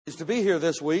To be here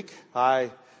this week. I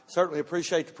certainly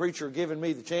appreciate the preacher giving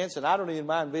me the chance, and I don't even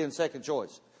mind being second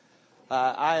choice.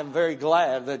 I am very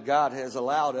glad that God has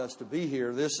allowed us to be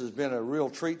here. This has been a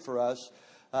real treat for us.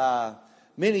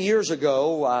 Many years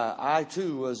ago, I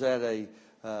too was at a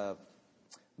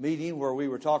meeting where we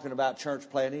were talking about church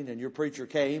planting, and your preacher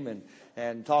came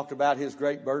and talked about his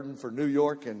great burden for New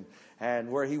York and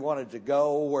where he wanted to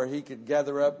go, where he could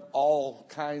gather up all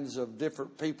kinds of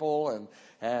different people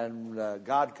and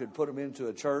God could put them into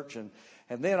a church. And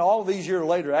then all these years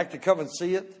later, actually come and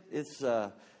see it, it's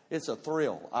a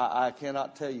thrill. I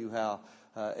cannot tell you how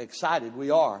excited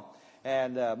we are.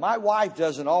 And my wife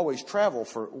doesn't always travel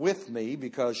with me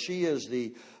because she is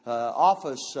the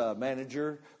office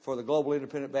manager for the Global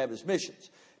Independent Baptist Missions.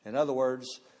 In other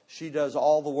words, she does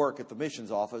all the work at the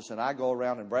missions office, and I go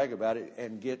around and brag about it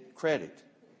and get credit.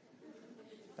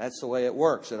 That's the way it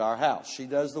works at our house. She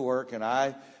does the work, and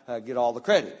I get all the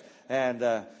credit.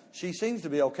 And she seems to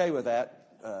be okay with that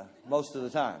most of the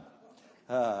time.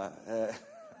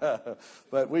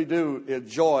 But we do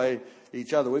enjoy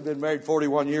each other. We've been married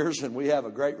 41 years, and we have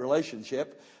a great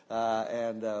relationship.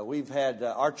 And we've had,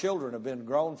 our children have been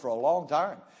grown for a long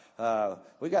time.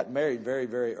 We got married very,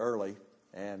 very early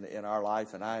and in our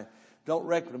life, and I don't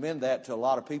recommend that to a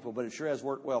lot of people, but it sure has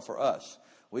worked well for us.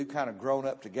 We've kind of grown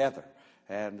up together.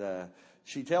 And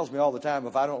she tells me all the time,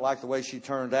 if I don't like the way she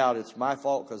turned out, it's my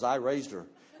fault because I raised her.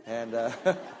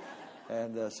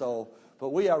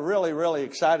 But we are really, really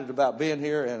excited about being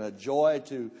here, and a joy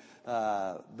to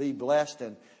be blessed.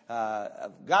 And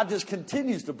God just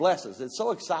continues to bless us. It's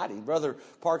so exciting. Brother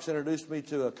Parks introduced me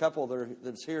to a couple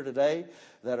that's here today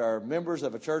that are members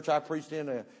of a church I preached in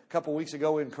a couple weeks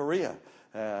ago in Korea.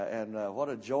 And what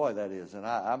a joy that is. And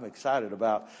I'm excited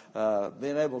about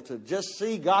being able to just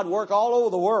see God work all over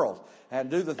the world and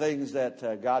do the things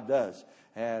that God does.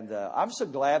 And I'm so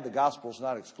glad the gospel's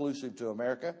not exclusive to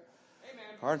America. Amen.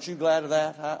 Aren't you glad of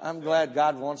that? I'm glad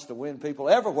God wants to win people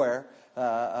everywhere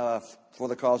for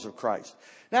the cause of Christ.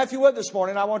 Now, if you would this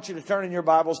morning, I want you to turn in your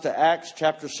Bibles to Acts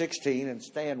chapter 16 and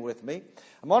stand with me.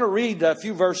 I'm going to read a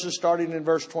few verses starting in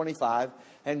verse 25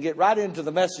 and get right into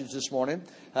the message this morning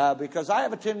because I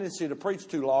have a tendency to preach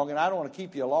too long, and I don't want to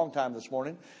keep you a long time this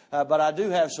morning, but I do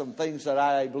have some things that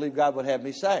I believe God would have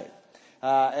me say.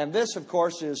 And this, of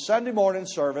course, is Sunday morning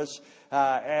service,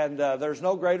 and there's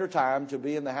no greater time to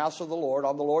be in the house of the Lord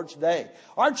on the Lord's Day.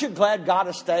 Aren't you glad God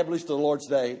established the Lord's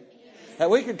Day? That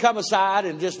we can come aside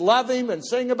and just love Him and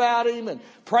sing about Him and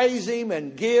praise Him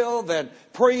and give and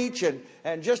preach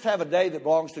and just have a day that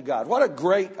belongs to God. What a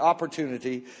great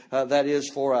opportunity that is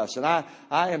for us. And I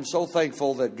am so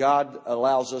thankful that God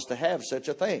allows us to have such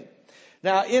a thing.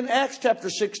 Now, in Acts chapter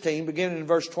 16, beginning in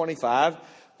verse 25,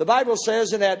 the Bible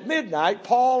says, "And at midnight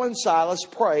Paul and Silas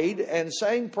prayed and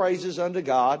sang praises unto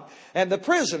God, and the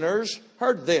prisoners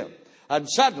heard them. And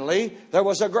suddenly there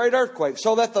was a great earthquake,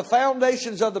 so that the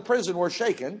foundations of the prison were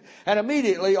shaken, and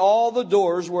immediately all the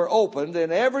doors were opened,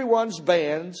 and everyone's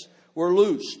bands were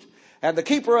loosed. And the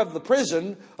keeper of the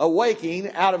prison, awaking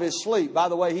out of his sleep," by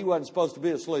the way, he wasn't supposed to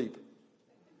be asleep.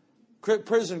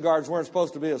 Prison guards weren't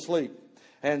supposed to be asleep.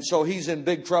 And so he's in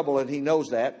big trouble, and he knows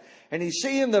that. "And he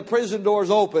seeing the prison doors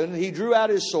open, he drew out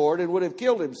his sword and would have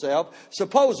killed himself,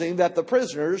 supposing that the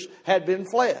prisoners had been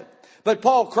fled. But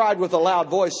Paul cried with a loud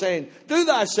voice, saying, 'Do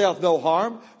thyself no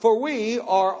harm, for we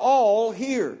are all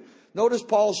here.'" Notice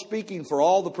Paul speaking for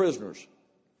all the prisoners.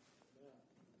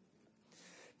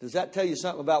 Does that tell you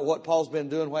something about what Paul's been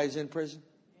doing while he's in prison?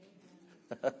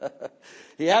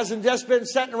 He hasn't just been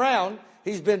sitting around.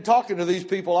 He's been talking to these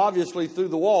people, obviously, through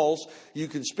the walls. You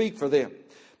can speak for them.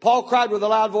 Paul cried with a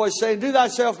loud voice, saying, "Do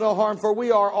thyself no harm, for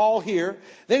we are all here."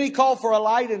 Then he called for a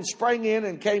light and sprang in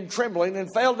and came trembling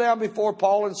and fell down before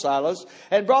Paul and Silas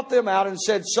and brought them out and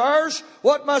said, "Sirs,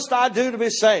 what must I do to be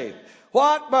saved?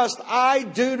 What must I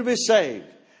do to be saved?"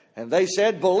 And they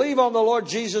said, "Believe on the Lord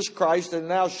Jesus Christ, and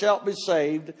thou shalt be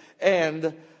saved,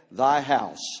 and thy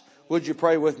house." Would you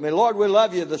pray with me? Lord, we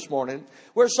love you this morning.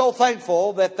 We're so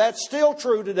thankful that that's still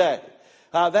true today.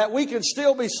 That we can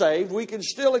still be saved. We can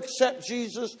still accept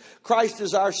Jesus Christ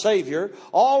as our Savior.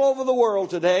 All over the world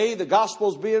today, the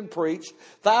gospel's being preached.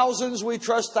 Thousands, we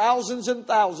trust thousands and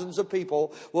thousands of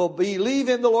people will believe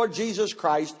in the Lord Jesus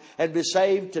Christ and be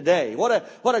saved today. What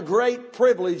a great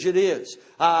privilege it is.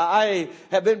 I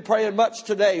have been praying much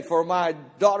today for my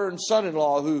daughter and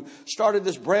son-in-law who started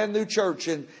this brand new church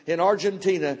in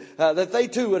Argentina, that they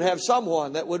too would have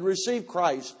someone that would receive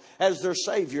Christ as their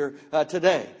Savior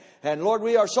today. And Lord,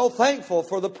 we are so thankful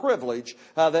for the privilege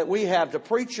that we have to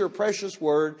preach your precious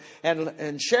word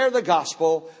and share the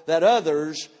gospel that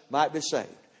others might be saved.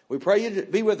 We pray you to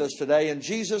be with us today in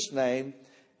Jesus' name.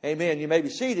 Amen. You may be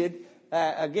seated.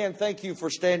 Again, thank you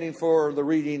for standing for the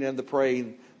reading and the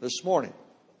praying this morning.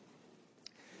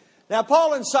 Now,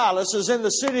 Paul and Silas is in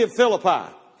the city of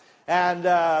Philippi. And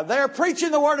they're preaching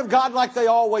the Word of God like they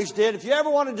always did. If you ever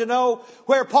wanted to know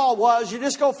where Paul was, you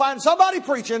just go find somebody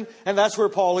preaching, and that's where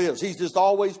Paul is. He's just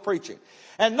always preaching.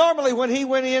 And normally when he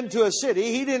went into a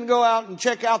city, he didn't go out and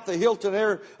check out the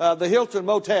Hilton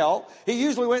Motel. He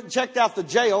usually went and checked out the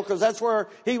jail, because that's where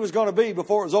he was going to be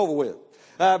before it was over with.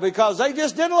 Because they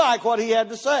just didn't like what he had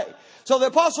to say. So the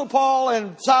Apostle Paul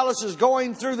and Silas is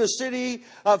going through the city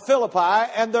of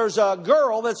Philippi, and there's a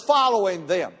girl that's following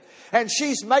them. And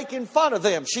she's making fun of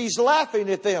them. She's laughing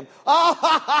at them.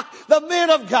 The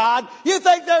men of God. You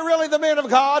think they're really the men of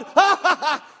God?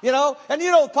 You know, and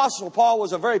you know, Apostle Paul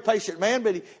was a very patient man,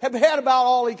 but he had about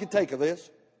all he could take of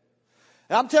this.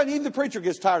 And I'm telling you, even the preacher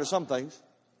gets tired of some things.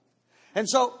 And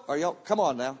so, come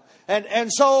on now.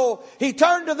 And so he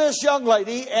turned to this young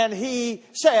lady and he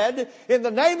said, in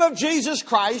the name of Jesus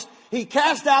Christ, he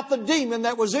cast out the demon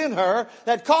that was in her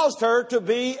that caused her to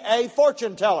be a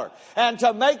fortune teller and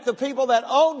to make the people that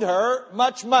owned her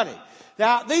much money.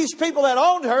 Now, these people that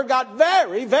owned her got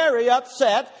very, very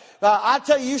upset. I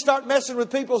tell you, you start messing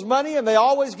with people's money and they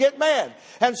always get mad.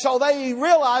 And so they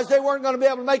realized they weren't going to be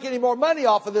able to make any more money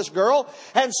off of this girl.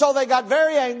 And so they got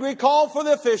very angry, called for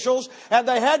the officials, and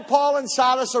they had Paul and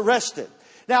Silas arrested.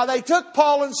 Now, they took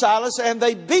Paul and Silas and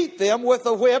they beat them with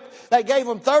a whip. They gave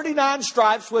them 39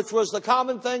 stripes, which was the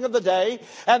common thing of the day.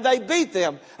 And they beat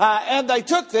them. And they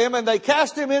took them and they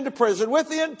cast them into prison with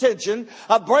the intention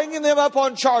of bringing them up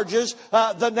on charges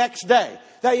the next day.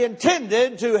 They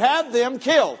intended to have them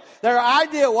killed. Their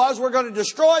idea was, we're going to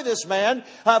destroy this man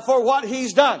for what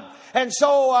he's done. And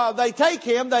so they take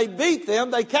him, they beat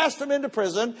them, they cast him into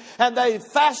prison, and they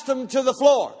fast him to the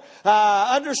floor.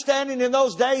 Understanding in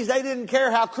those days, they didn't care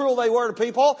how cruel they were to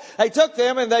people. They took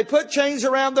them and they put chains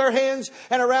around their hands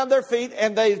and around their feet,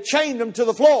 and they chained them to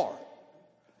the floor.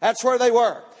 That's where they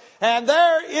were. And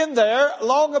they're in there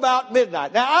long about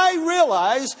midnight. Now, I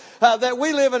realize that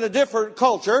we live in a different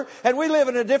culture and we live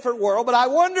in a different world, but I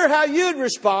wonder how you'd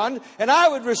respond, and I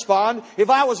would respond, if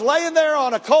I was laying there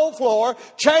on a cold floor,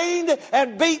 chained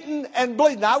and beaten and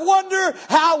bleeding. I wonder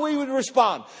how we would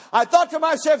respond. I thought to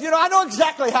myself, I know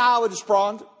exactly how I would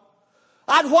respond.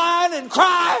 I'd whine and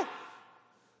cry.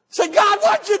 Say, God,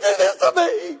 why'd you do this to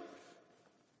me?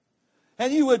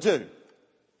 And you would too.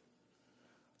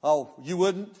 Oh, you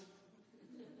wouldn't?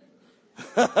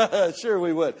 Sure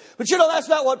we would. But that's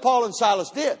not what Paul and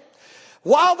Silas did.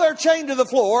 While they're chained to the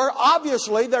floor,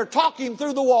 obviously they're talking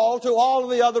through the wall to all of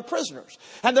the other prisoners.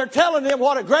 And they're telling them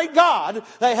what a great God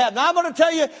they have. Now I'm going to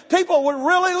tell you, people would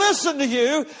really listen to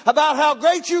you about how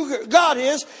great God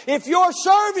is if you're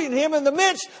serving Him in the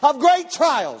midst of great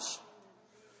trials.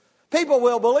 People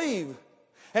will believe.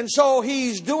 And so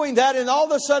he's doing that, and all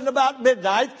of a sudden about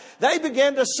midnight, they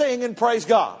begin to sing and praise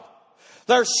God.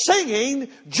 They're singing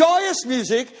joyous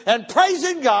music and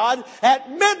praising God at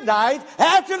midnight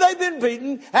after they've been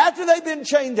beaten, after they've been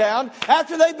chained down,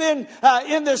 after they've been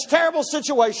in this terrible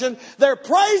situation. They're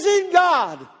praising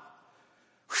God.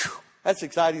 Whew, that's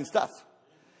exciting stuff.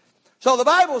 So the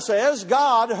Bible says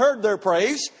God heard their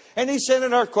praise and He sent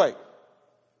an earthquake.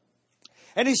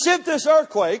 And He sent this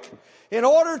earthquake in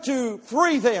order to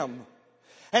free them.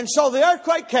 And so the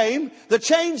earthquake came, the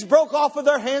chains broke off of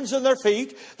their hands and their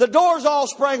feet, the doors all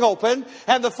sprang open,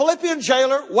 and the Philippian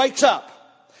jailer wakes up.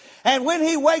 And when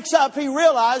he wakes up, he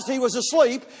realized he was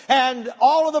asleep, and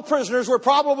all of the prisoners were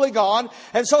probably gone.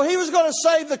 And so he was going to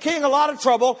save the king a lot of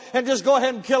trouble and just go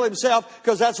ahead and kill himself,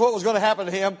 because that's what was going to happen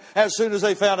to him as soon as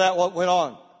they found out what went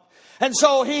on. And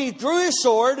so he drew his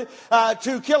sword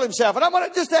to kill himself. And I'm going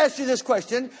to just ask you this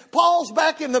question. Paul's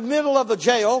back in the middle of the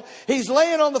jail. He's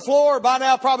laying on the floor, by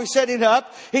now probably sitting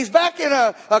up. He's back in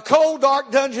a cold,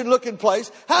 dark, dungeon-looking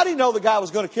place. How did he know the guy was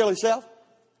going to kill himself?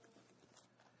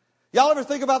 Y'all ever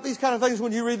think about these kind of things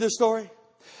when you read this story?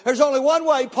 There's only one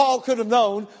way Paul could have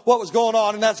known what was going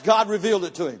on, and that's God revealed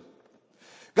it to him.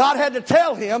 God had to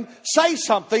tell him, say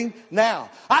something now.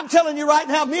 I'm telling you right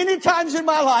now, many times in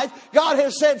my life, God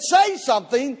has said, say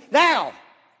something now.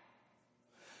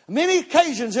 Many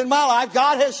occasions in my life,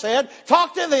 God has said,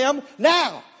 talk to them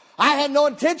now. I had no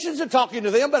intentions of talking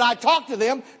to them, but I talked to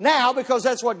them now because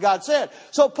that's what God said.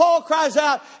 So Paul cries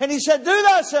out and he said, do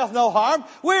thyself no harm.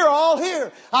 We're all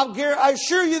here. I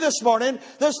assure you this morning,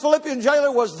 this Philippian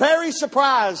jailer was very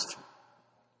surprised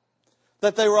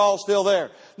that they were all still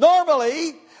there.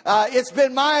 Normally, it's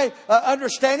been my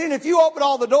understanding, if you open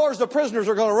all the doors, the prisoners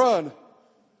are going to run.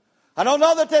 I don't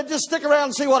know that they'd just stick around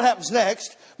and see what happens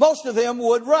next. Most of them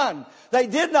would run. They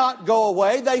did not go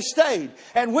away. They stayed.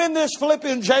 And when this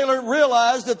Philippian jailer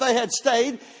realized that they had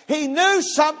stayed, he knew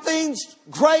something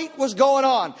great was going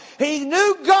on. He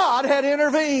knew God had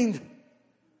intervened.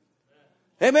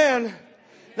 Amen.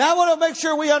 Now I want to make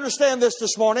sure we understand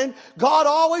this morning. God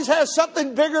always has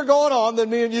something bigger going on than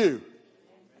me and you.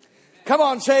 Come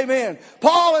on, say amen.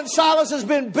 Paul and Silas has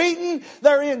been beaten.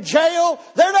 They're in jail.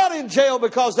 They're not in jail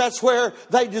because that's where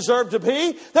they deserve to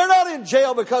be. They're not in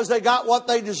jail because they got what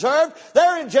they deserved.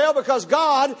 They're in jail because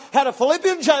God had a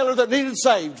Philippian jailer that needed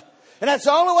saved. And that's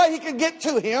the only way he could get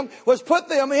to him was put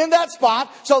them in that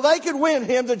spot so they could win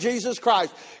him to Jesus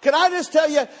Christ. Can I just tell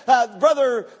you,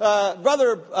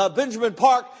 Brother Benjamin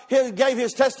Park he gave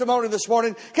his testimony this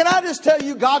morning. Can I just tell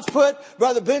you, God's put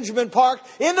Brother Benjamin Park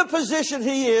in the position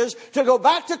he is to go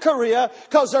back to Korea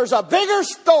because there's a bigger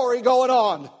story going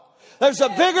on. There's a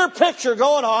bigger picture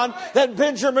going on than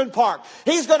Benjamin Park.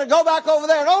 He's going to go back over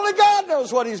there, and only God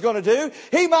knows what he's going to do.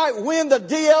 He might win the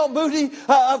D.L. Moody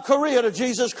of Korea to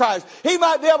Jesus Christ. He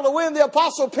might be able to win the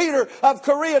Apostle Peter of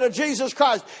Korea to Jesus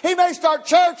Christ. He may start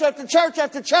church after church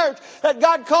after church that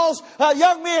God calls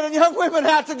young men and young women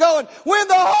out to go and win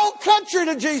the whole country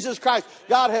to Jesus Christ.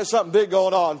 God has something big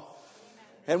going on.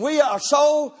 And we are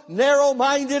so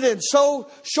narrow-minded and so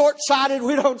short-sighted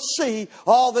we don't see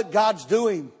all that God's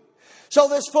doing. So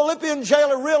this Philippian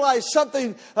jailer realized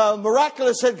something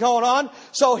miraculous had gone on.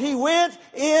 So he went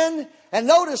in, and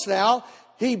notice now,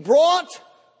 he brought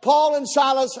Paul and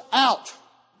Silas out.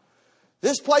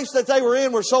 This place that they were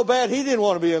in was so bad, he didn't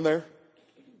want to be in there.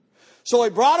 So he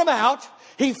brought them out.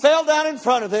 He fell down in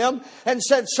front of them and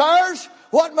said, "Sirs,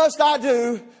 what must I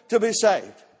do to be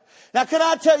saved?" Now, can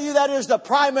I tell you that is the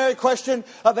primary question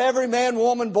of every man,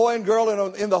 woman, boy, and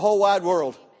girl in the whole wide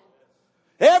world.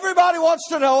 Everybody wants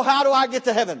to know, how do I get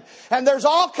to heaven? And there's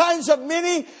all kinds of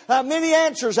many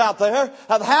answers out there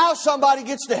of how somebody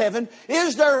gets to heaven.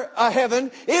 Is there a heaven?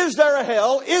 Is there a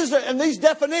hell? And these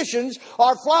definitions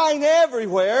are flying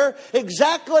everywhere.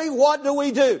 Exactly what do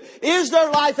we do? Is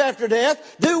there life after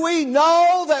death? Do we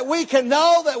know that we can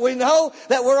know that we know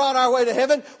that we're on our way to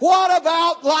heaven? What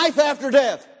about life after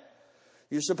death?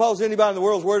 You suppose anybody in the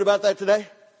world is worried about that today?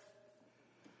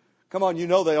 Come on, you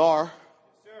know they are.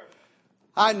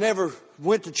 I never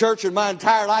went to church in my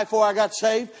entire life before I got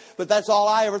saved, but that's all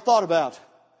I ever thought about.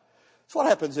 So what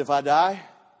happens if I die?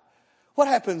 What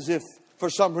happens if, for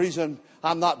some reason,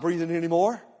 I'm not breathing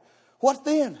anymore? What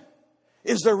then?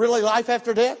 Is there really life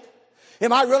after death?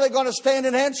 Am I really going to stand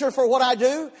and answer for what I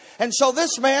do? And so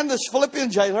this man, this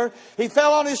Philippian jailer, he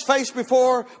fell on his face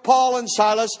before Paul and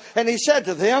Silas, and he said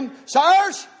to them,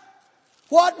 "Sirs,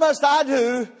 what must I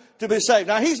do to be saved?"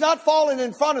 Now, he's not falling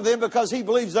in front of them because he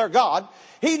believes they're God.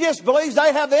 He just believes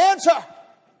they have the answer.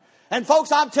 And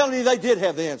folks, I'm telling you, they did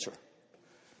have the answer.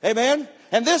 Amen?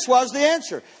 And this was the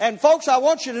answer. And folks, I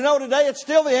want you to know today, it's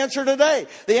still the answer today.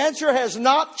 The answer has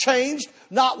not changed,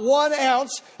 not 1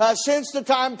 ounce, since the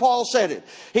time Paul said it.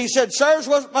 He said, "Sirs,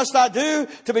 what must I do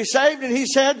to be saved?" And he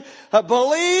said,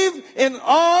 believe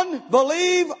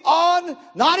on,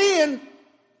 not in,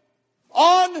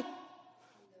 on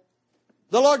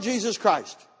the Lord Jesus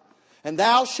Christ, and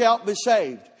thou shalt be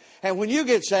saved. And when you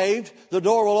get saved, the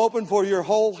door will open for your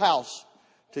whole house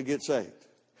to get saved.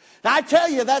 Now, I tell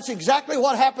you, that's exactly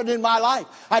what happened in my life.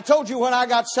 I told you when I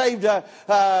got saved the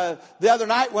other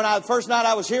night, the first night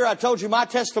I was here, I told you my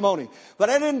testimony.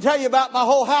 But I didn't tell you about my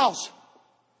whole house.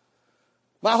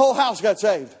 My whole house got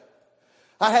saved.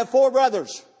 I have 4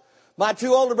 brothers. My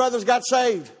 2 older brothers got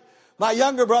saved. My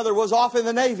younger brother was off in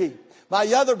the Navy. My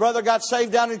other brother got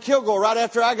saved down in Kilgore right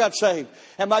after I got saved.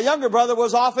 And my younger brother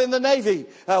was off in the Navy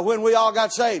when we all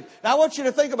got saved. Now I want you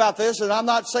to think about this, and I'm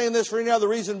not saying this for any other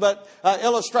reason but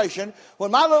illustration.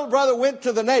 When my little brother went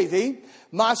to the Navy,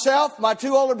 myself, my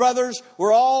 2 older brothers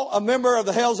were all a member of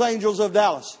the Hells Angels of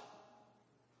Dallas.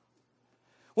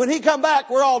 When he come back,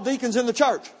 we're all deacons in the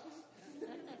church.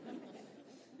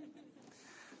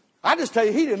 I just tell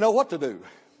you, he didn't know what to do.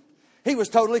 He was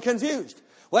totally confused.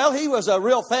 Well, he was a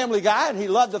real family guy, and he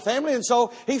loved the family, and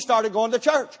so he started going to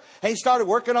church. And he started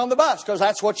working on the bus, because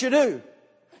that's what you do.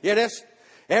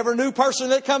 Every new person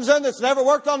that comes in that's never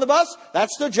worked on the bus,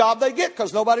 that's the job they get,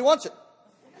 because nobody wants it.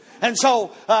 And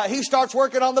so he starts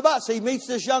working on the bus. He meets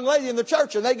this young lady in the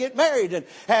church, and they get married.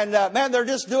 And man, they're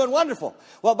just doing wonderful.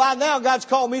 Well, by now, God's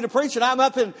called me to preach, and I'm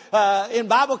up in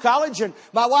Bible college. And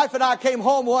my wife and I came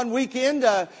home one weekend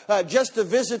just to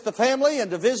visit the family and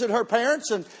to visit her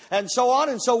parents and so on.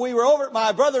 And so we were over at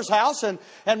my brother's house, and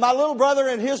my little brother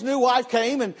and his new wife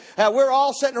came, and we're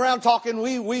all sitting around talking.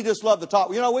 We just love to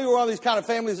talk. You know, we were one of these kind of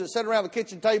families that sit around the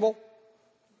kitchen table.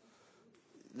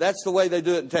 That's the way they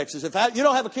do it in Texas. If you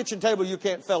don't have a kitchen table, you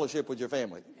can't fellowship with your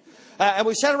family. And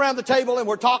we sat around the table and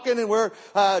we're talking and we're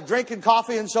drinking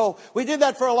coffee. And so we did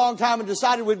that for a long time and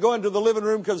decided we'd go into the living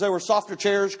room because there were softer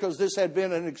chairs because this had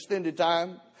been an extended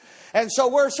time. And so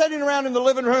we're sitting around in the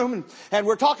living room and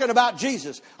we're talking about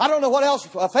Jesus. I don't know what else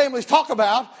families talk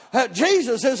about.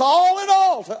 Jesus is all in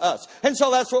all to us. And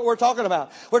so that's what we're talking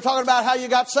about. We're talking about how you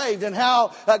got saved and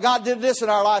how God did this in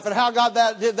our life and how God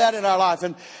did that in our life.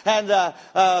 And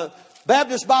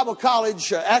Baptist Bible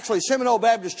College, actually Seminole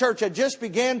Baptist Church, had just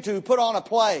began to put on a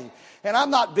play. And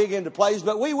I'm not big into plays,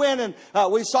 but we went and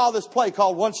we saw this play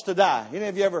called Once to Die. Any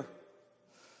of you ever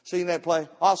seen that play?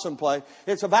 Awesome play.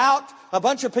 It's about a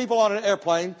bunch of people on an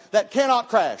airplane that cannot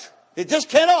crash. It just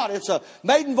cannot. It's a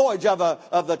maiden voyage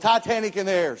of the Titanic in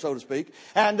the air, so to speak.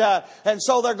 And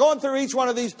so they're going through each one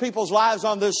of these people's lives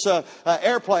on this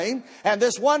airplane. And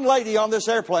this one lady on this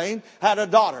airplane had a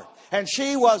daughter. And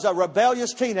she was a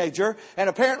rebellious teenager. And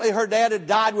apparently her dad had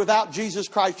died without Jesus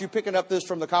Christ. You're picking up this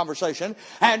from the conversation.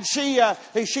 And she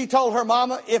told her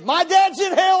mama, if my dad's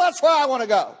in hell, that's where I want to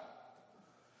go.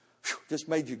 Whew, just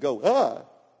made you go,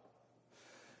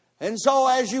 And so,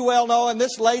 as you well know, and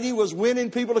this lady was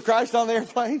winning people to Christ on the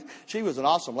airplane. She was an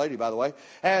awesome lady, by the way.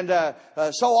 And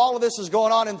so all of this is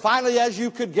going on. And finally, as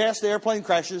you could guess, the airplane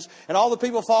crashes. And all the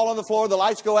people fall on the floor. The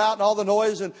lights go out and all the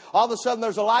noise. And all of a sudden,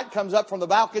 there's a light comes up from the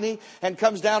balcony and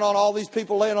comes down on all these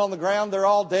people laying on the ground. They're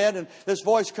all dead. And this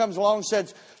voice comes along and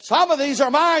says, some of these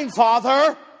are mine,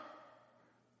 Father.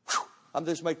 Whew, I'm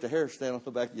just make the hair stand on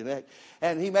the back of your neck.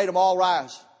 And he made them all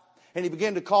rise. And he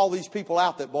began to call these people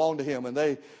out that belonged to him. And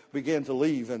they began to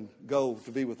leave and go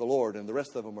to be with the Lord. And the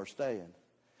rest of them are staying.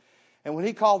 And when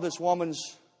he called this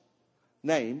woman's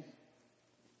name,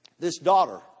 this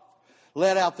daughter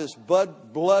let out this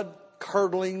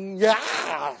blood-curdling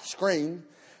scream.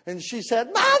 And she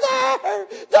said, Mother,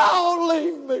 don't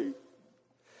leave me.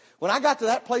 When I got to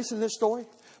that place in this story,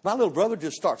 my little brother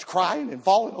just starts crying and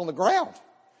falling on the ground.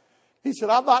 He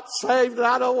said, I'm not saved and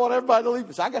I don't want everybody to leave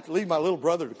me. So I got to lead my little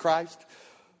brother to Christ.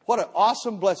 What an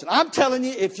awesome blessing. I'm telling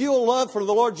you, if you'll love for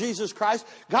the Lord Jesus Christ,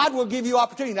 God will give you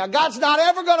opportunity. Now, God's not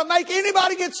ever going to make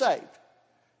anybody get saved.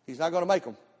 He's not going to make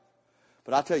them.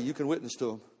 But I tell you, you can witness to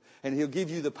them. And He'll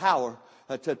give you the power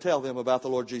to tell them about the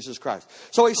Lord Jesus Christ.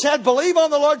 So He said, believe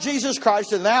on the Lord Jesus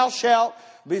Christ and thou shalt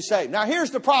be saved. Now,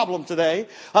 here's the problem today.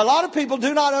 A lot of people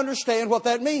do not understand what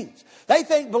that means. They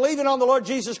think believing on the Lord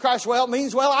Jesus Christ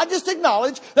means, I just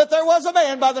acknowledge that there was a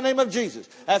man by the name of Jesus.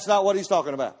 That's not what He's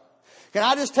talking about. Can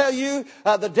I just tell you,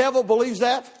 the devil believes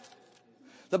that?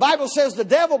 The Bible says the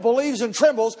devil believes and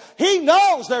trembles. He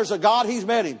knows there's a God. He's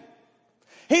met Him.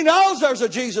 He knows there's a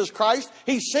Jesus Christ.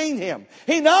 He's seen Him.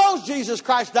 He knows Jesus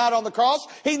Christ died on the cross.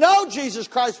 He knows Jesus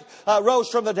Christ rose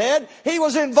from the dead. He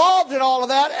was involved in all of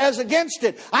that as against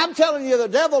it. I'm telling you, the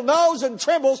devil knows and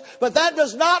trembles, but that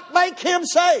does not make him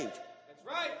saved. That's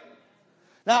right.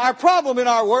 Now, our problem in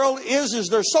our world is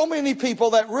there's so many people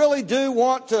that really do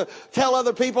want to tell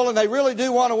other people and they really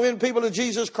do want to win people to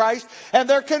Jesus Christ, and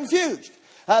they're confused.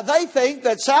 They think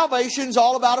that salvation's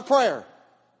all about a prayer.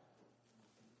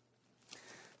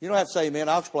 You don't have to say amen.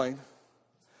 I'll explain.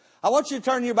 I want you to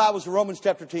turn your Bibles to Romans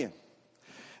chapter 10.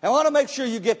 I want to make sure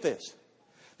you get this.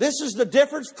 This is the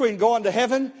difference between going to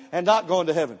heaven and not going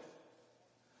to heaven.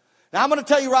 Now, I'm going to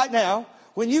tell you right now,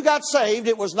 when you got saved,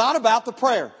 it was not about the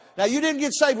prayer. Now, you didn't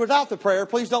get saved without the prayer.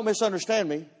 Please don't misunderstand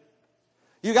me.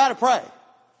 You got to pray.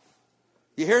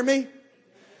 You hear me?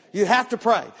 You have to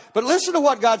pray. But listen to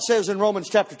what God says in Romans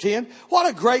chapter 10. What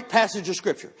a great passage of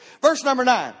Scripture. Verse number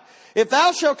 9. If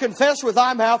thou shalt confess with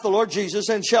thy mouth the Lord Jesus,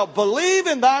 and shalt believe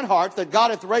in thine heart that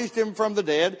God hath raised Him from the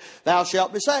dead, thou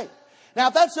shalt be saved. Now,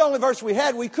 if that's the only verse we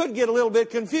had, we could get a little bit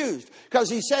confused, because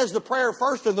He says the prayer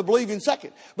first and the believing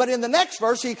second. But in the next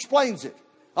verse, He explains it.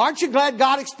 Aren't you glad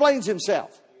God explains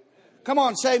Himself? Come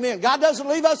on, say amen. God doesn't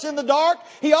leave us in the dark.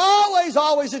 He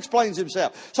always explains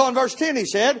Himself. So in verse 10 He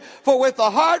said, for with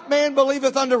the heart man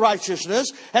believeth unto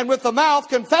righteousness, and with the mouth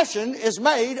confession is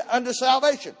made unto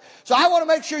salvation. So I want to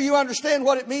make sure you understand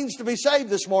what it means to be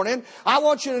saved this morning. I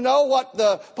want you to know what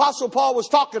the Apostle Paul was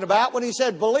talking about when he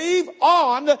said, believe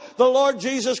on the Lord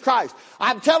Jesus Christ.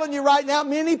 I'm telling you right now,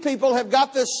 many people have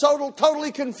got this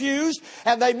totally confused,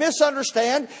 and they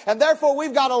misunderstand, and therefore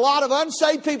we've got a lot of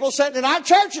unsaved people sitting in our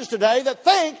churches today that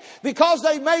think because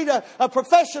they made a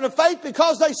profession of faith,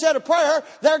 because they said a prayer,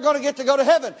 they're going to get to go to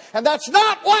heaven. And that's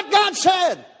not what God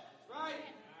said. Right.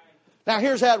 Now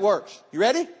here's how it works. You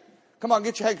ready? Come on,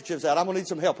 get your handkerchiefs out. I'm going to need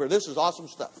some help here. This is awesome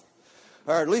stuff.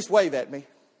 Or at least wave at me.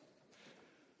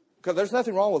 Because there's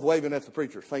nothing wrong with waving at the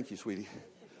preacher. Thank you, sweetie.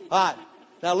 All right.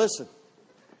 Now listen.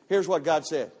 Here's what God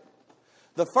said.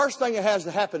 The first thing that has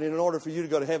to happen in order for you to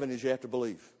go to heaven is you have to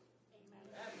believe.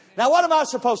 Now, what am I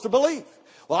supposed to believe?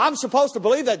 Well, I'm supposed to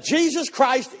believe that Jesus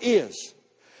Christ is.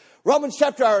 Hebrews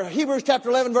chapter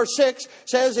 11 verse 6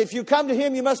 says, if you come to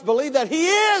Him, you must believe that He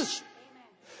is.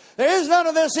 There is none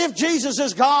of this, if Jesus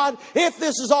is God, if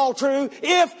this is all true,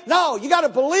 no, you got to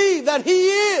believe that He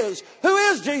is. Who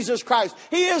is Jesus Christ?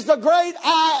 He is the great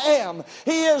I am.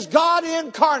 He is God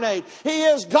incarnate. He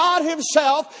is God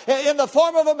Himself in the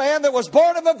form of a man that was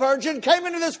born of a virgin, came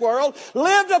into this world,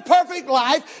 lived a perfect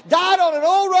life, died on an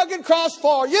old rugged cross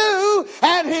for you,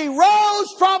 and He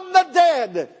rose from the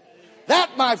dead.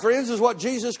 That, my friends, is what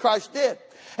Jesus Christ did.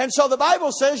 And so the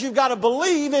Bible says you've got to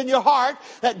believe in your heart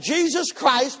that Jesus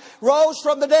Christ rose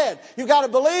from the dead. You've got to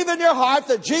believe in your heart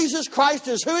that Jesus Christ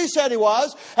is who He said He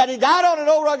was, and He died on an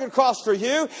old rugged cross for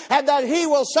you, and that He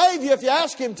will save you if you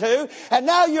ask Him to. And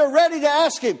now you're ready to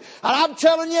ask Him. And I'm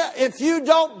telling you, if you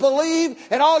don't believe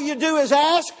and all you do is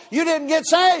ask, you didn't get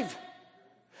saved.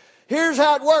 Here's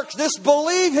how it works. This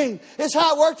believing is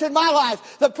how it worked in my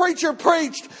life. The preacher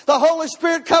preached. The Holy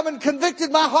Spirit come and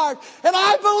convicted my heart. And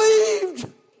I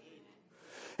believed.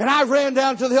 And I ran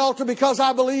down to the altar because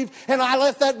I believed. And I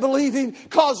let that believing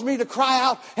cause me to cry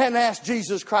out and ask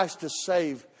Jesus Christ to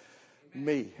save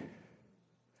me.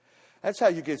 That's how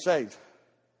you get saved.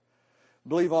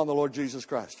 Believe on the Lord Jesus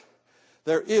Christ.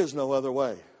 There is no other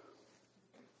way.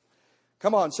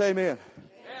 Come on, say amen.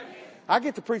 Amen. I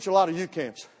get to preach a lot of youth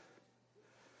camps.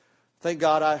 Thank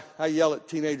God I yell at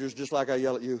teenagers just like I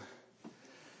yell at you.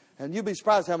 And you'd be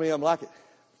surprised how many of them like it.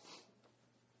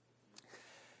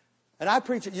 And I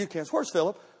preach at youth camps. Where's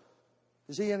Philip?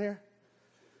 Is he in here?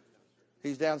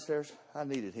 He's downstairs. I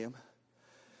needed him.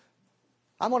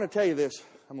 I'm going to tell you this.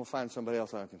 I'm going to find somebody else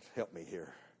that can help me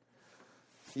here.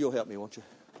 You'll help me, won't you?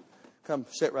 Come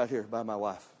sit right here by my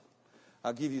wife.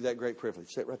 I'll give you that great privilege.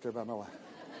 Sit right there by my wife.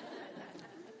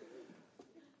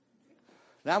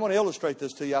 Now, I'm going to illustrate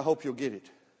this to you. I hope you'll get it.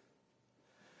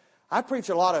 I preach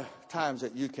a lot of times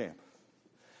at youth camp.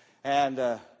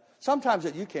 And sometimes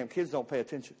at youth camp, kids don't pay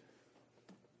attention.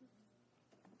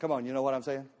 Come on, you know what I'm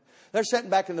saying? They're sitting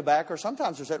back in the back, or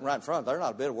sometimes they're sitting right in front. They're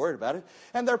not a bit worried about it.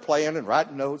 And they're playing and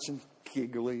writing notes and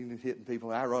giggling and hitting people.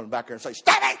 And I run back there and say,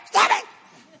 stop it, stop it.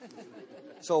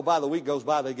 So by the week goes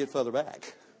by, they get further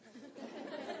back.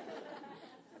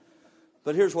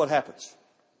 But here's what happens.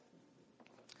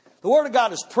 The Word of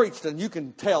God is preached, and you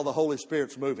can tell the Holy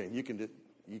Spirit's moving. You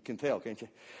can tell, can't you?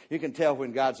 You can tell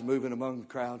when God's moving among the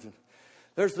crowds. And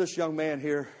there's this young man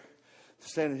here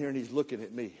standing here, and he's looking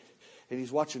at me. And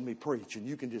he's watching me preach, and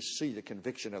you can just see the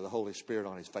conviction of the Holy Spirit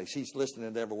on his face. He's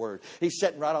listening to every word. He's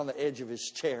sitting right on the edge of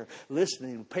his chair,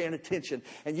 listening and paying attention.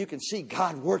 And you can see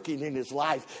God working in his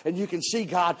life. And you can see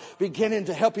God beginning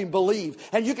to help him believe.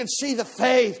 And you can see the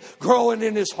faith growing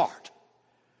in his heart.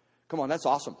 Come on, that's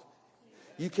awesome.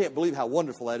 You can't believe how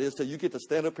wonderful that is till you get to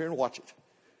stand up here and watch it.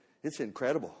 It's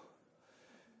incredible.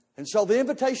 And so the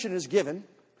invitation is given.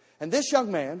 And this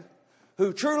young man,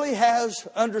 who truly has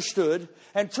understood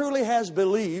and truly has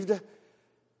believed,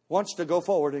 wants to go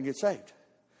forward and get saved.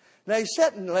 Now, he's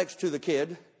sitting next to the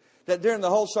kid that during the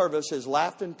whole service has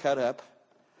laughed and cut up.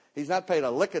 He's not paid a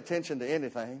lick attention to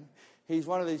anything. He's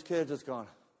one of these kids that's gone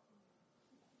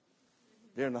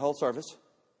during the whole service.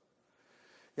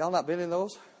 Y'all not been in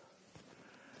those?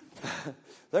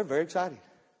 They're very exciting.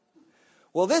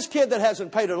 Well, this kid that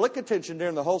hasn't paid a lick attention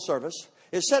during the whole service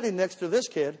is sitting next to this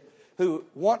kid who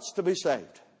wants to be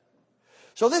saved.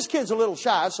 So this kid's a little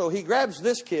shy, so he grabs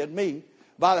this kid, me,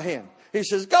 by the hand. He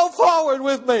says, go forward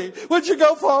with me. Would you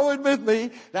go forward with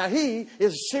me? Now, he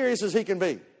is as serious as he can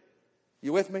be.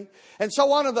 You with me? And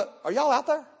so are y'all out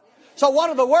there? So one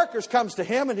of the workers comes to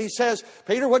him and he says,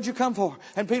 Peter, what'd you come for?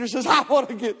 And Peter says, I want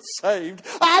to get saved.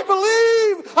 I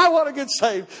believe I want to get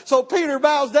saved. So Peter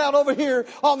bows down over here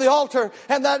on the altar,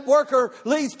 and that worker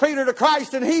leads Peter to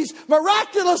Christ, and he's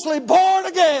miraculously born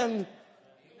again.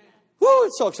 Woo,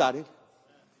 it's so exciting.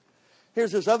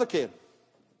 Here's this other kid.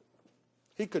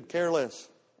 He could care less.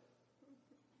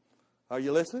 Are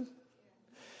you listening?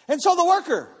 And so the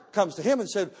worker comes to him and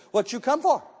said, what you come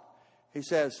for? He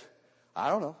says, I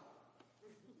don't know.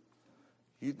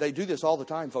 They do this all the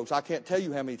time, folks. I can't tell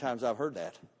you how many times I've heard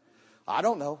that. I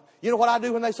don't know. You know what I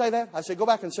do when they say that? I say, go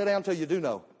back and sit down until you do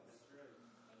know.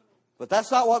 But that's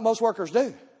not what most workers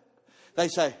do. They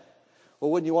say,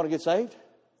 well, wouldn't you want to get saved?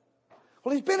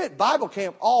 Well, he's been at Bible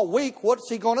camp all week. What's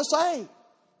he going to say?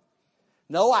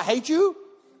 No, I hate you?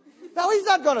 No, he's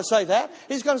not going to say that.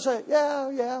 He's going to say,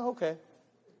 yeah, okay.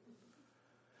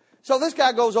 So this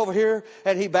guy goes over here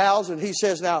and he bows and he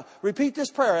says, now, repeat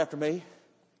this prayer after me.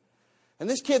 And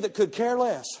this kid that could care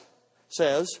less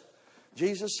says,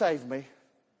 Jesus, save me.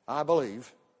 I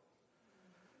believe.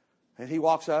 And he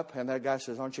walks up, and that guy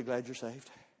says, aren't you glad you're saved?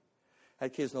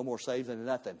 That kid's no more saved than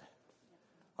nothing.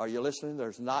 Are you listening?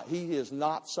 He is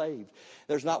not saved.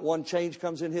 There's not one change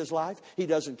comes in his life. He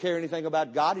doesn't care anything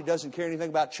about God. He doesn't care anything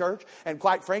about church. And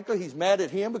quite frankly, he's mad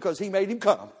at him because he made him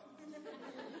come.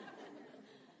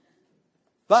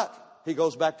 But he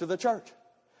goes back to the church.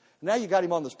 Now you got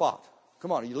him on the spot.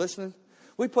 Come on, are you listening?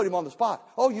 We put him on the spot.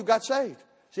 Oh, you got saved.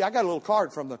 See, I got a little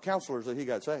card from the counselors that he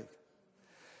got saved.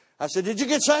 I said, did you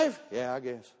get saved? Yeah, I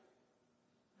guess.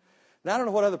 Now, I don't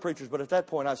know what other preachers, but at that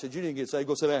point I said, you didn't get saved,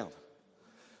 go sit down.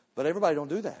 But everybody don't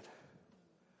do that.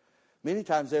 Many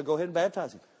times they'll go ahead and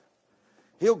baptize him.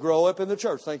 He'll grow up in the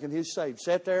church thinking he's saved.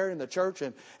 Sit there in the church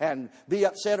and be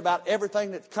upset about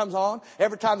everything that comes on.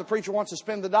 Every time the preacher wants to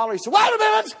spend the dollar, he says, wait a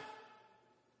minute!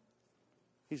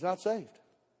 He's not saved.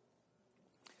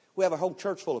 We have a whole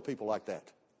church full of people like that.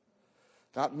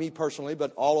 Not me personally,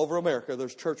 but all over America,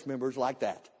 there's church members like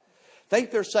that.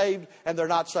 Think they're saved and they're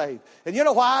not saved. And you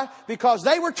know why? Because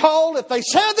they were told if they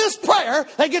said this prayer,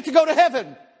 they get to go to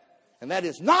heaven. And that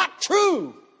is not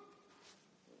true.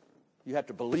 You have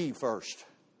to believe first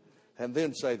and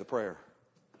then say the prayer.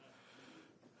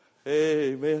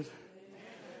 Amen.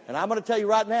 And I'm going to tell you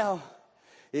right now,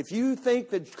 if you think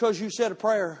that because you said a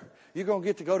prayer, you're going to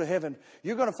get to go to heaven,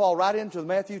 you're going to fall right into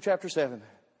Matthew chapter 7,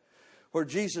 where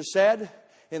Jesus said,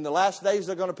 in the last days,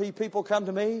 they're going to be people come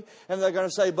to me and they're going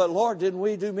to say, but Lord, didn't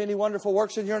we do many wonderful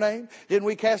works in your name? Didn't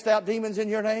we cast out demons in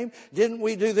your name? Didn't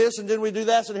we do this and didn't we do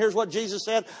that? And here's what Jesus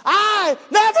said, I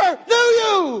never knew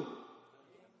you.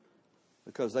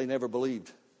 Because they never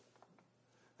believed.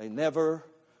 They never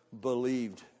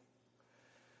believed.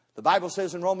 The Bible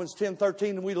says in Romans 10:13,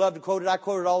 and we love to quote it, I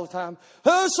quote it all the time,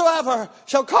 whosoever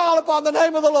shall call upon the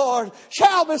name of the Lord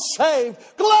shall be saved.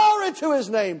 Glory to his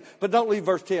name. But don't leave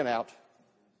verse 10 out.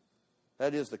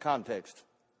 That is the context.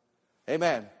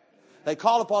 Amen. They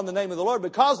call upon the name of the Lord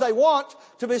because they want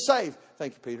to be saved.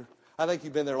 Thank you, Peter. I think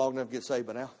you've been there long enough to get saved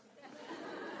by now.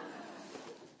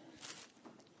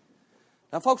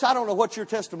 Now, folks, I don't know what your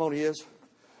testimony is,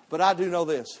 but I do know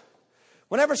this.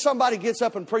 Whenever somebody gets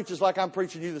up and preaches like I'm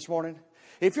preaching to you this morning,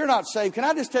 if you're not saved, can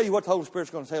I just tell you what the Holy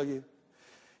Spirit's going to tell you?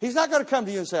 He's not going to come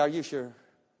to you and say, are you sure?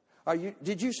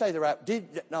 Did you say the right?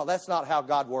 No, that's not how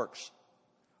God works.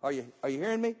 Are you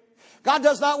hearing me? God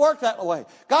does not work that way.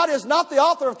 God is not the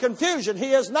author of confusion.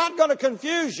 He is not going to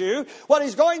confuse you. What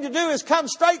he's going to do is come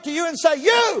straight to you and say,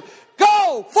 you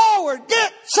go forward,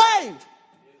 get saved.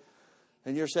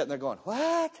 And you're sitting there going,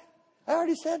 what? I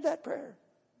already said that prayer.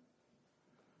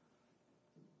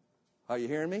 Are you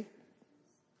hearing me?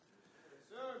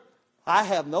 I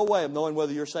have no way of knowing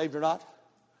whether you're saved or not.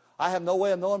 I have no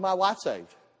way of knowing my wife's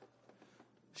saved.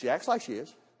 She acts like she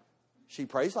is. She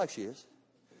prays like she is.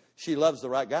 She loves the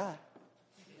right guy.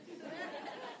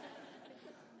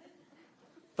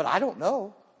 But I don't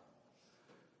know.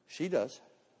 She does.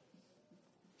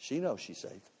 She knows she's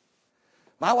saved.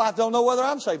 My wife don't know whether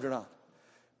I'm saved or not.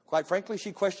 Quite frankly,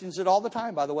 she questions it all the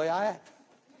time by the way I act.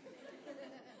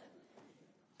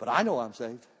 But I know I'm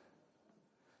saved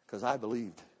because I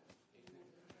believed.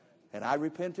 And I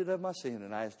repented of my sin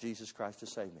and I asked Jesus Christ to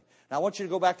save me. Now I want you to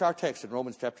go back to our text in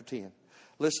Romans chapter 10.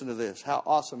 Listen to this. How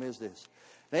awesome is this?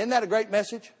 Now, isn't that a great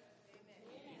message?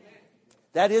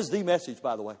 That is the message,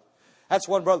 by the way. That's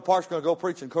one Brother Park's going to go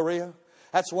preach in Korea.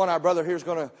 That's the one our brother here is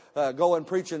going to go and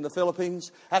preach in the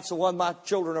Philippines. That's the one my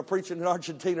children are preaching in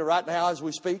Argentina right now as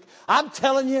we speak. I'm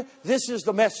telling you, this is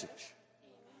the message.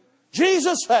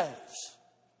 Jesus says,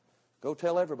 go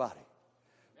tell everybody.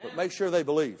 But make sure they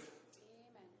believe.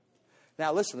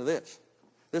 Now listen to this.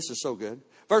 This is so good.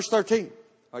 Verse 13.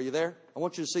 Are you there? I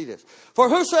want you to see this. For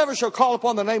whosoever shall call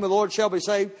upon the name of the Lord shall be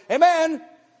saved. Amen.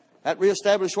 That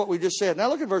reestablished what we just said. Now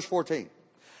look at verse 14.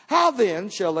 How then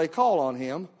shall they call on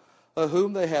him of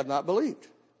whom they have not believed?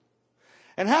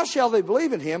 And how shall they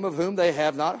believe in him of whom they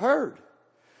have not heard?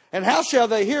 And how shall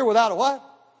they hear without a what?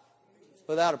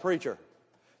 Without a preacher.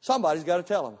 Somebody's got to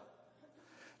tell them.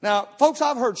 Now, folks,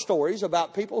 I've heard stories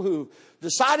about people who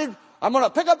decided, I'm going to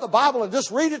pick up the Bible and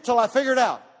just read it till I figure it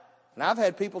out. And I've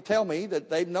had people tell me that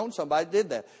they've known somebody that did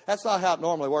that. That's not how it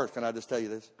normally works. Can I just tell you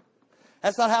this?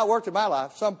 That's not how it worked in my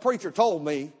life. Some preacher told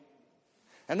me.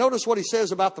 And notice what he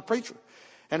says about the preacher.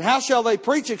 And how shall they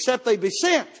preach except they be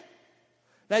sent?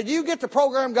 Now, do you get the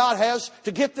program God has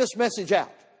to get this message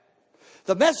out?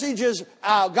 The message is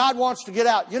God wants to get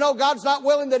out. You know, God's not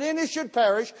willing that any should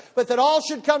perish, but that all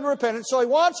should come to repentance. So he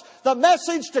wants the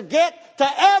message to get to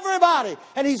everybody.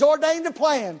 And he's ordained a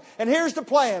plan. And here's the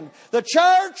plan. The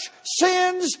church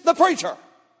sends the preacher.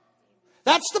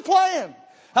 That's the plan.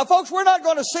 Now, folks, we're not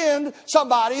going to send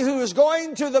somebody who is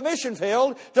going to the mission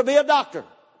field to be a doctor.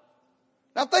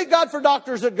 Now, thank God for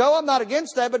doctors that go. I'm not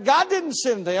against that, but God didn't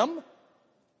send them.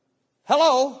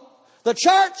 Hello? The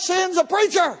church sends a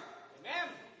preacher. Amen.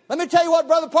 Let me tell you what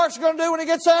Brother Parks is going to do when he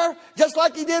gets there. Just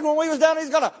like he did when we was down, he's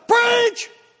going to preach.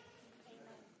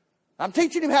 I'm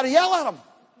teaching him how to yell at them.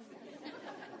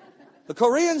 The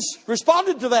Koreans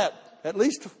responded to that, at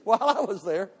least while I was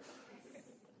there.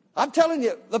 I'm telling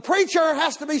you, the preacher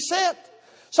has to be sent.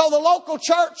 So the local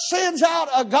church sends out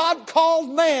a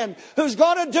God-called man who's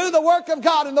going to do the work of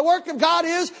God. And the work of God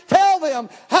is tell them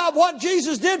what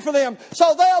Jesus did for them.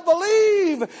 So they'll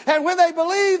believe. And when they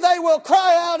believe, they will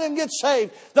cry out and get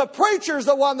saved. The preacher's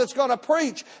the one that's going to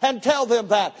preach and tell them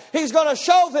that. He's going to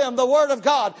show them the Word of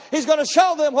God. He's going to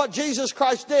show them what Jesus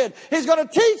Christ did. He's going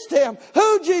to teach them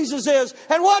who Jesus is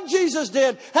and what Jesus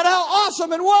did and how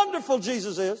awesome and wonderful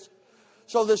Jesus is.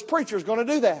 So this preacher's going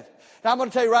to do that. Now, I'm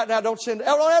going to tell you right now, don't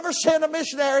ever send a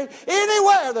missionary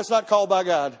anywhere that's not called by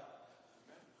God.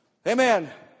 Amen.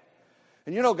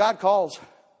 And you know, God calls.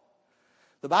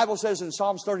 The Bible says in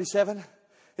Psalms 37,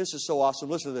 this is so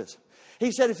awesome. Listen to this.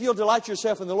 He said, if you'll delight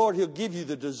yourself in the Lord, He'll give you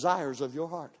the desires of your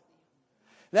heart.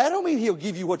 Now, that don't mean He'll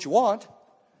give you what you want.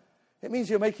 It means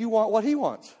He'll make you want what He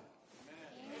wants.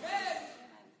 Amen.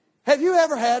 Have you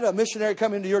ever had a missionary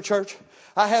come into your church?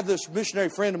 I have this missionary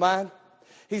friend of mine.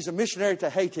 He's a missionary to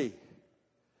Haiti.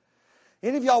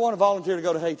 Any of y'all want to volunteer to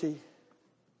go to Haiti?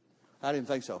 I didn't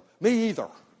think so. Me either.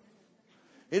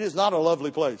 It is not a lovely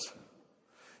place.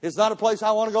 It's not a place I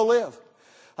want to go live.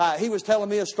 He was telling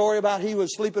me a story about he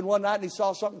was sleeping one night and he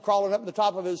saw something crawling up in the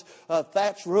top of his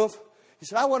thatch roof. He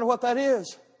said, I wonder what that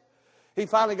is. He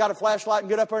finally got a flashlight and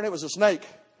get up there and it was a snake.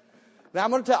 Now I'm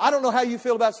going to tell you, I don't know how you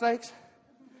feel about snakes,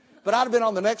 but I'd have been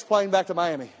on the next plane back to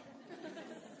Miami.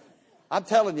 I'm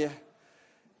telling you.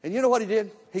 And you know what he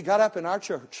did? He got up in our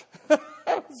church.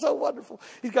 So wonderful.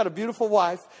 He's got a beautiful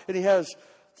wife and he has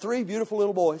 3 beautiful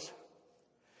little boys.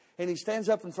 And he stands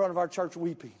up in front of our church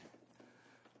weeping.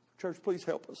 Church, please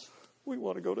help us. We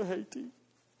want to go to Haiti.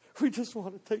 We just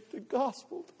want to take the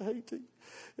gospel to Haiti.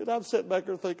 And I'm sitting back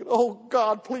there thinking, oh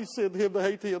God, please send him to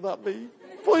Haiti and not me.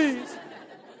 Please.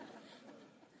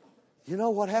 You know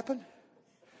what happened?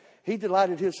 He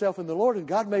delighted himself in the Lord and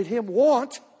God made him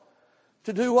want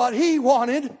to do what He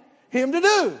wanted him to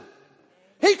do.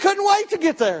 He couldn't wait to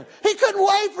get there. He couldn't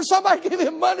wait for somebody to give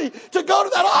him money to go to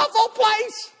that awful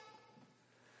place.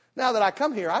 Now that I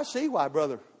come here, I see why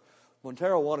Brother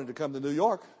Montero wanted to come to New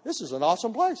York. This is an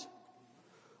awesome place.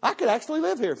 I could actually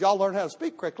live here if y'all learn how to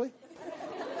speak correctly.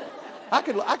 I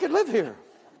could live here.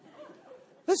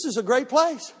 This is a great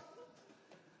place.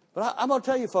 But I'm going to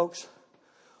tell you, folks,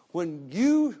 when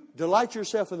you delight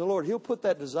yourself in the Lord, He'll put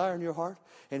that desire in your heart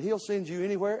and He'll send you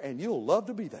anywhere and you'll love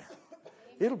to be there.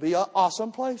 It'll be an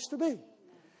awesome place to be.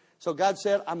 So God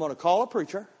said, I'm going to call a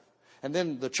preacher and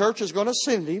then the church is going to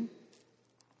send him.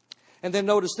 And then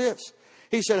notice this.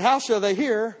 He said, how shall they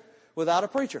hear without a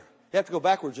preacher? You have to go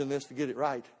backwards in this to get it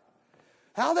right.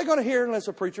 How are they going to hear unless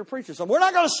a preacher preaches them? We're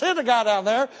not going to send a guy down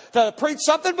there to preach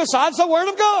something besides the Word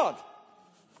of God.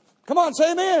 Come on,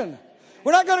 say amen.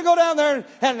 We're not going to go down there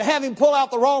and have him pull out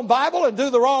the wrong Bible and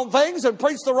do the wrong things and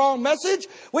preach the wrong message.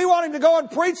 We want him to go and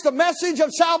preach the message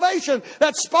of salvation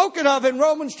that's spoken of in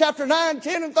Romans chapter 9,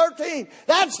 10, and 13.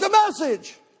 That's the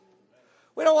message.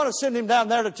 We don't want to send him down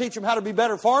there to teach them how to be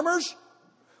better farmers.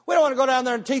 We don't want to go down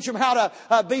there and teach them how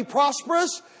to be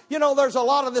prosperous. You know, there's a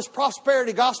lot of this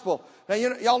prosperity gospel. Now,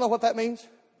 y'all know what that means?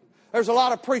 There's a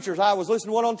lot of preachers. I was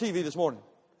listening to one on TV this morning.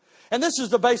 And this is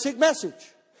the basic message.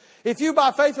 If you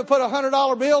by faith will put a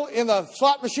 $100 bill in the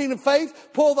slot machine of faith,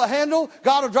 pull the handle,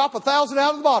 God will drop 1,000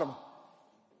 out of the bottom.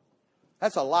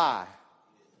 That's a lie.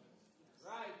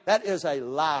 That is a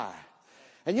lie.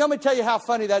 And you want me to tell you how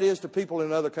funny that is to people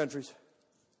in other countries?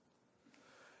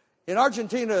 In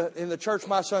Argentina, in the church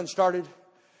my son started,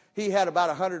 he had about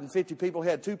 150 people. He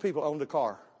had 2 people owned a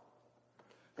car.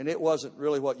 And it wasn't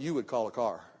really what you would call a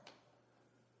car.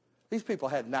 These people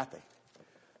had nothing.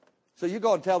 So you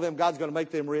go and tell them God's going to make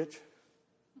them rich?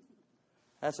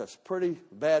 That's a pretty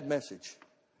bad message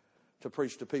to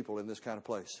preach to people in this kind of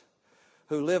place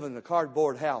who live in a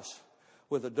cardboard house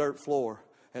with a dirt floor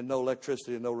and no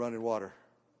electricity and no running water.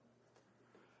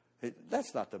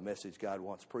 That's not the message God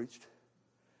wants preached.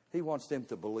 He wants them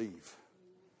to believe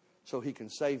so He can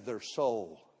save their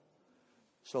soul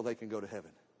so they can go to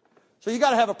heaven. So you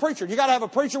got to have a preacher. You got to have a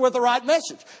preacher with the right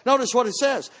message. Notice what it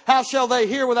says. How shall they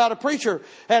hear without a preacher?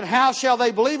 And how shall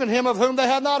they believe in Him of whom they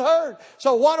have not heard?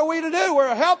 So what are we to do? We're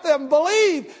to help them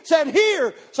believe. Said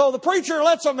hear. So the preacher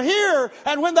lets them hear.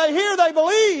 And when they hear, they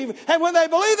believe. And when they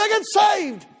believe, they get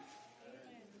saved.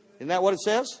 Isn't that what it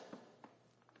says?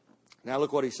 Now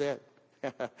look what he said.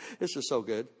 This is so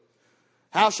good.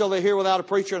 How shall they hear without a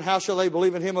preacher? And how shall they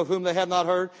believe in him of whom they have not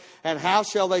heard? And how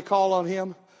shall they call on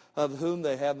him of whom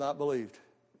they have not believed?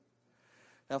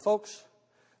 Now, folks,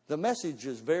 the message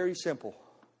is very simple,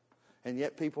 and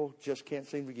yet people just can't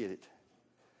seem to get it.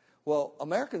 Well,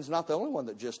 Americans not the only one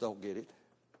that just don't get it.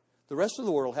 The rest of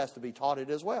the world has to be taught it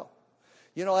as well.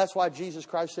 You know, that's why Jesus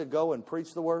Christ said, go and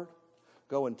preach the word,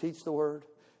 go and teach the word,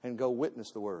 and go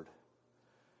witness the word.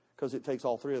 Because it takes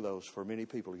all three of those for many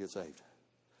people to get saved.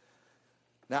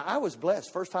 Now, I was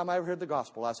blessed. First time I ever heard the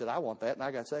gospel, I said, I want that, and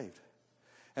I got saved.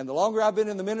 And the longer I've been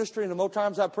in the ministry and the more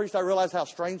times I've preached, I realize how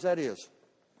strange that is.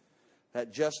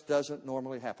 That just doesn't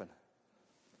normally happen.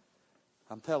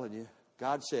 I'm telling you,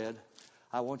 God said,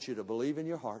 I want you to believe in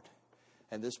your heart,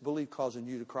 and this belief causing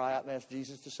you to cry out and ask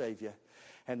Jesus to save you.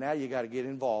 And now you got to get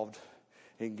involved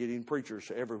in getting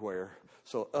preachers everywhere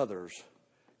so others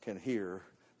can hear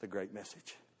the great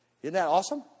message. Isn't that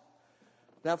awesome?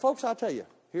 Now, folks, I'll tell you,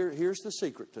 here's the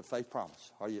secret to faith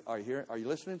promise. Are you hearing? Are you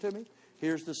listening to me?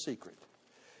 Here's the secret.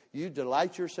 You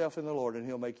delight yourself in the Lord, and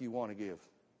He'll make you want to give.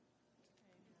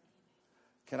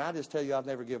 Can I just tell you, I've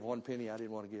never given one penny I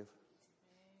didn't want to give.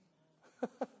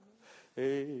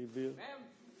 Amen.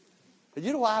 And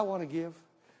you know why I want to give?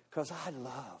 Because I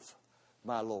love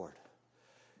my Lord.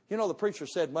 You know, the preacher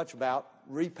said much about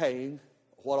repaying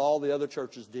what all the other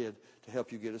churches did to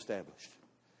help you get established.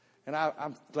 And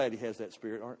I'm glad he has that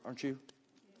spirit, aren't you?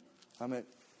 I mean,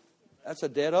 that's a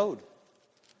debt owed.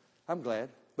 I'm glad.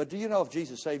 But do you know if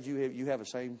Jesus saved you, you have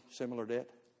a similar debt?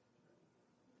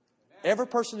 Every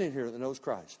person in here that knows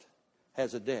Christ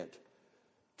has a debt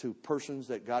to persons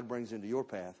that God brings into your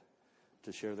path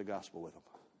to share the gospel with them.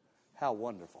 How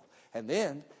wonderful. And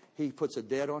then He puts a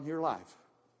debt on your life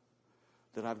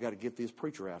that I've got to get this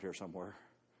preacher out here somewhere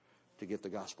to get the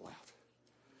gospel out.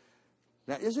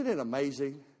 Now, isn't it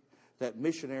amazing that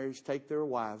missionaries take their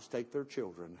wives, take their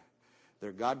children,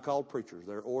 they're God-called preachers,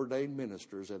 they're ordained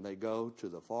ministers, and they go to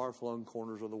the far-flung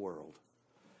corners of the world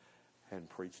and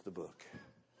preach the book.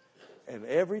 And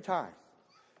every time,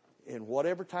 in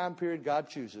whatever time period God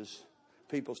chooses,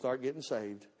 people start getting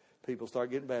saved, people start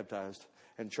getting baptized,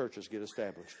 and churches get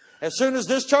established. As soon as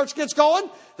this church gets going,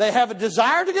 they have a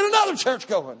desire to get another church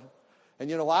going. And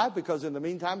you know why? Because in the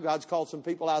meantime, God's called some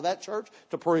people out of that church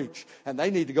to preach. And they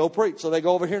need to go preach. So they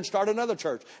go over here and start another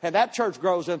church. And that church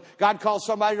grows, and God calls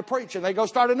somebody to preach. And they go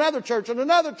start another church and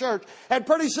another church. And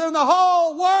pretty soon the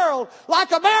whole world,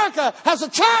 like America, has a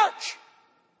church.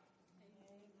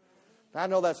 I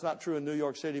know that's not true in New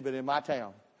York City, but in my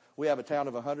town, we have a town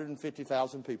of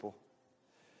 150,000 people.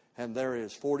 And there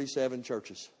is 47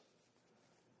 churches.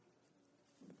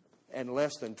 And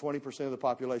less than 20% of the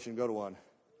population go to one.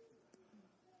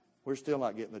 We're still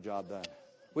not getting the job done.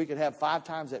 We could have 5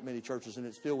 times that many churches and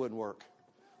it still wouldn't work.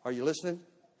 Are you listening?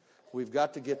 We've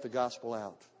got to get the gospel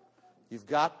out. You've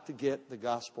got to get the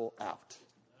gospel out.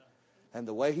 And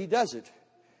the way He does it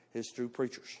is through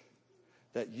preachers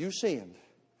that you send,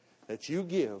 that you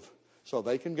give so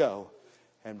they can go.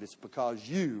 And it's because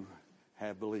you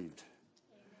have believed.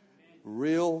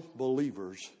 Real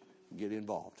believers get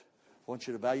involved. I want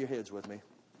you to bow your heads with me.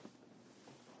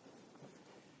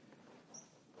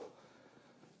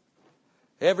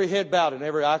 Every head bowed and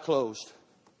every eye closed.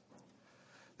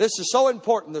 This is so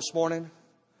important this morning.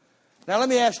 Now let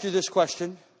me ask you this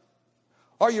question.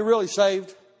 Are you really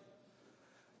saved?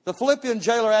 The Philippian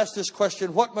jailer asked this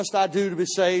question, what must I do to be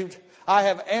saved? I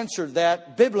have answered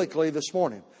that biblically this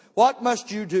morning. What must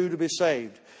you do to be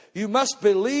saved? You must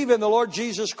believe in the Lord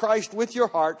Jesus Christ with your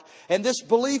heart, and this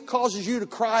belief causes you to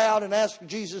cry out and ask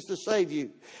Jesus to save you.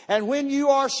 And when you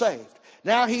are saved,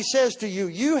 now He says to you,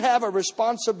 you have a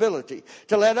responsibility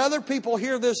to let other people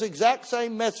hear this exact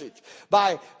same message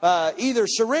by either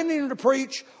surrendering to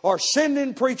preach or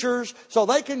sending preachers so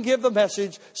they can give the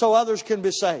message so others can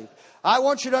be saved. I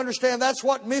want you to understand that's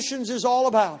what missions is all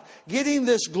about. Getting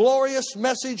this glorious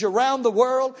message around the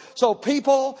world so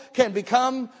people can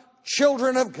become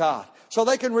children of God. So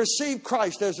they can receive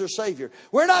Christ as their Savior.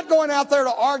 We're not going out there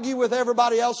to argue with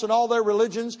everybody else and all their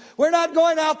religions. We're not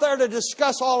going out there to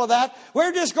discuss all of that.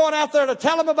 We're just going out there to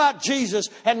tell them about Jesus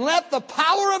and let the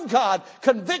power of God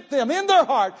convict them in their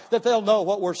heart that they'll know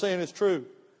what we're saying is true.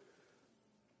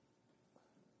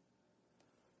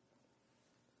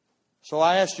 So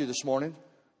I asked you this morning,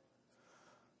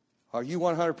 are you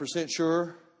 100%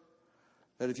 sure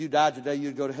that if you died today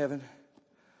you'd go to heaven?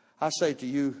 I say to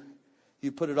you,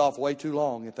 you put it off way too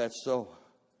long if that's so.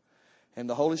 And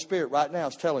the Holy Spirit right now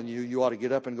is telling you, you ought to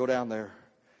get up and go down there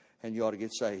and you ought to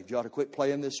get saved. You ought to quit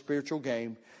playing this spiritual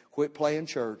game, quit playing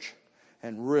church,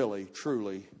 and really,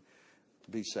 truly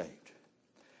be saved.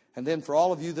 And then for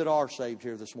all of you that are saved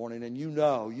here this morning, and you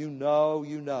know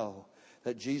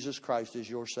that Jesus Christ is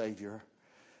your Savior,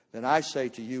 then I say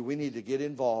to you, we need to get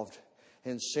involved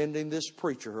in sending this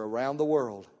preacher around the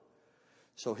world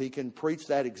so he can preach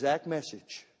that exact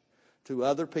message to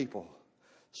other people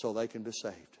so they can be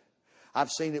saved. I've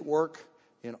seen it work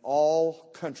in all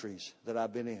countries that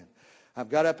I've been in. I've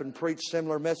got up and preached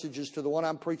similar messages to the one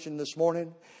I'm preaching this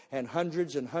morning, and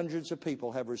hundreds of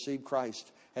people have received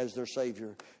Christ as their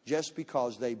Savior just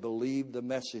because they believed the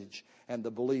message, and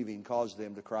the believing caused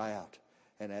them to cry out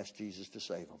and ask Jesus to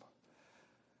save them.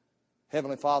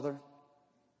 Heavenly Father,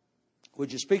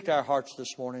 would you speak to our hearts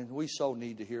this morning? We so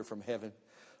need to hear from heaven.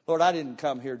 Lord, I didn't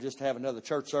come here just to have another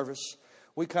church service.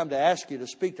 We come to ask you to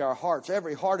speak to our hearts,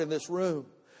 every heart in this room.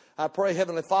 I pray,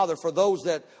 Heavenly Father, for those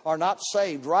that are not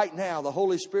saved right now, the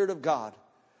Holy Spirit of God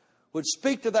would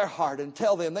speak to their heart and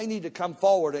tell them they need to come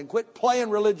forward and quit playing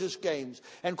religious games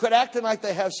and quit acting like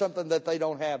they have something that they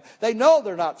don't have. They know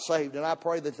they're not saved, and I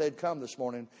pray that they'd come this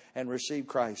morning and receive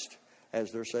Christ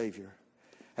as their Savior.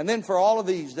 And then for all of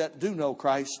these that do know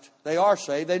Christ, they are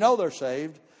saved, they know they're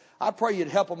saved, I pray you'd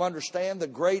help them understand the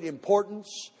great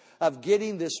importance of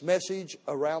getting this message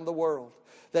around the world.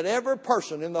 That every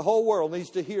person in the whole world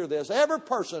needs to hear this. Every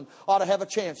person ought to have a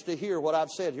chance to hear what I've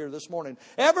said here this morning.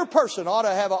 Every person ought to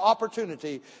have an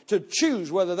opportunity to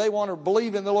choose whether they want to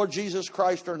believe in the Lord Jesus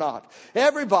Christ or not.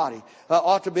 Everybody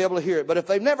ought to be able to hear it. But if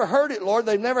they've never heard it, Lord,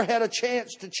 they've never had a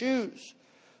chance to choose.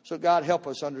 So God, help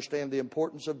us understand the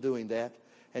importance of doing that.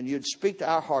 And you'd speak to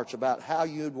our hearts about how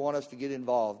you'd want us to get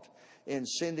involved in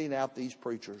sending out these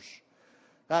preachers.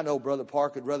 I know Brother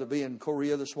Park would rather be in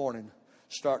Korea this morning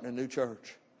starting a new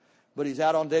church. But he's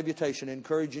out on deputation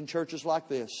encouraging churches like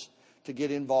this to get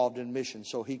involved in mission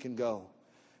so he can go.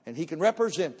 And he can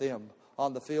represent them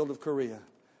on the field of Korea.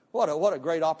 What a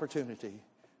great opportunity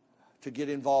to get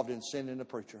involved in sending a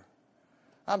preacher.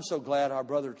 I'm so glad our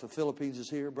brother to the Philippines is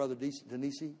here, Brother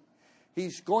Denisi.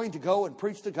 He's going to go and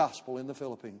preach the gospel in the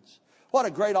Philippines. What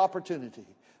a great opportunity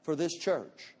for this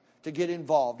church to get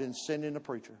involved in sending a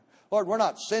preacher. Lord, we're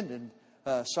not sending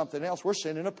something else. We're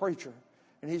sending a preacher.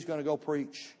 And he's going to go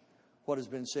preach what has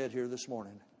been said here this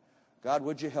morning. God,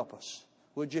 would you help us?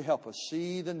 Would you help us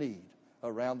see the need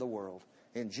around the world?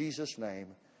 In Jesus' name,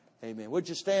 amen. Would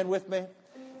you stand with me?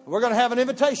 We're going to have an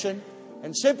invitation.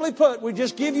 And simply put, we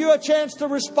just give you a chance to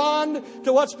respond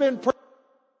to what's been preached.